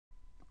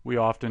We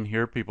often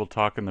hear people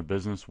talk in the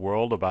business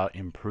world about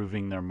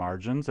improving their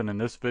margins, and in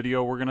this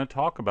video we're going to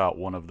talk about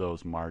one of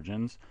those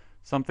margins,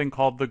 something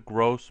called the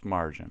gross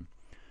margin.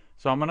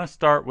 So I'm going to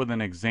start with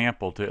an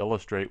example to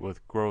illustrate what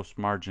gross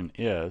margin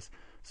is.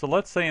 So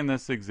let's say in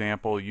this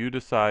example you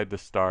decide to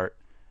start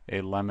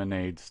a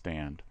lemonade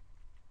stand.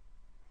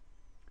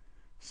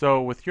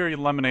 So with your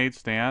lemonade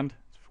stand,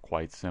 it's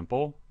quite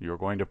simple. You're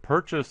going to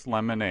purchase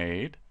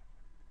lemonade.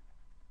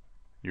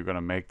 You're going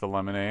to make the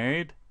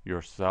lemonade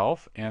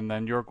yourself, and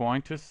then you're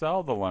going to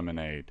sell the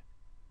lemonade.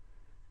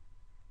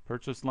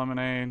 Purchase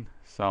lemonade,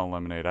 sell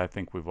lemonade. I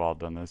think we've all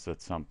done this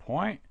at some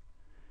point.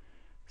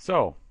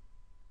 So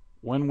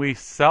when we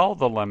sell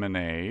the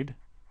lemonade,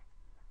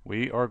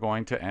 we are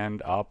going to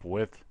end up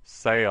with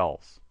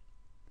sales.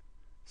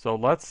 So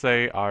let's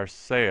say our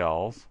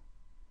sales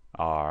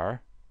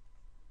are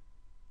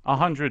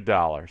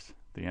 $100 at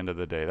the end of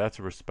the day. That's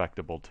a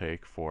respectable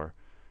take for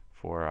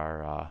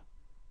our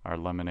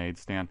lemonade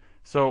stand.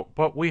 So,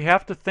 but we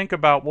have to think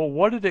about, well,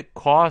 what did it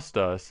cost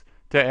us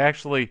to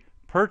actually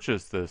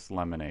purchase this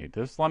lemonade?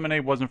 This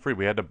lemonade wasn't free.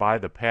 We had to buy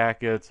the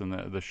packets and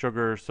the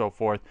sugar, so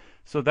forth.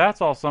 So that's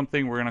all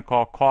something we're going to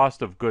call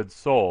cost of goods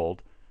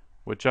sold,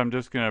 which I'm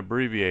just going to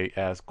abbreviate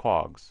as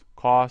COGS,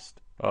 cost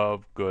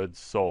of goods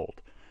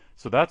sold.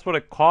 So that's what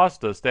it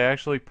cost us to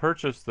actually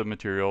purchase the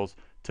materials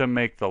to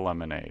make the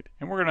lemonade.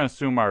 And we're going to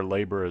assume our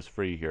labor is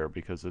free here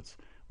because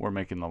we're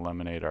making the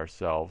lemonade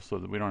ourselves, so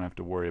that we don't have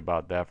to worry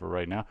about that for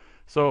right now.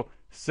 So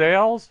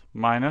sales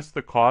minus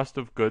the cost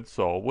of goods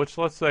sold, which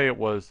let's say it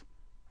was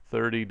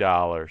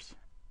 $30.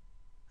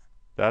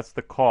 That's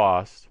the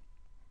cost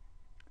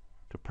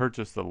to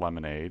purchase the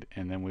lemonade,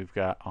 and then we've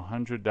got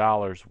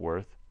 $100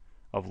 worth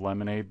of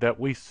lemonade that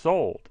we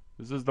sold.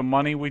 This is the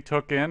money we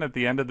took in at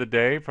the end of the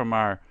day from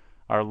our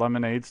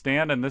lemonade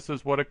stand, and this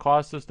is what it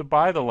cost us to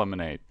buy the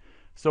lemonade.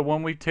 So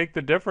when we take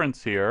the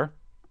difference here,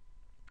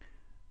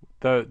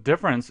 the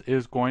difference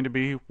is going to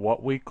be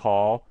what we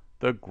call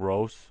the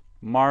gross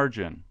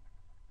margin.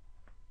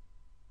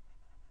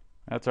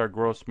 That's our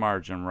gross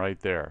margin right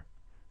there.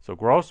 So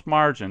gross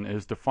margin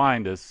is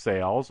defined as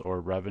sales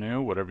or revenue,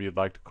 whatever you'd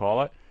like to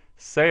call it.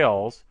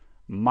 Sales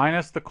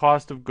minus the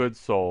cost of goods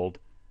sold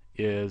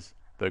is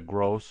the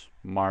gross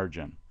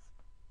margin.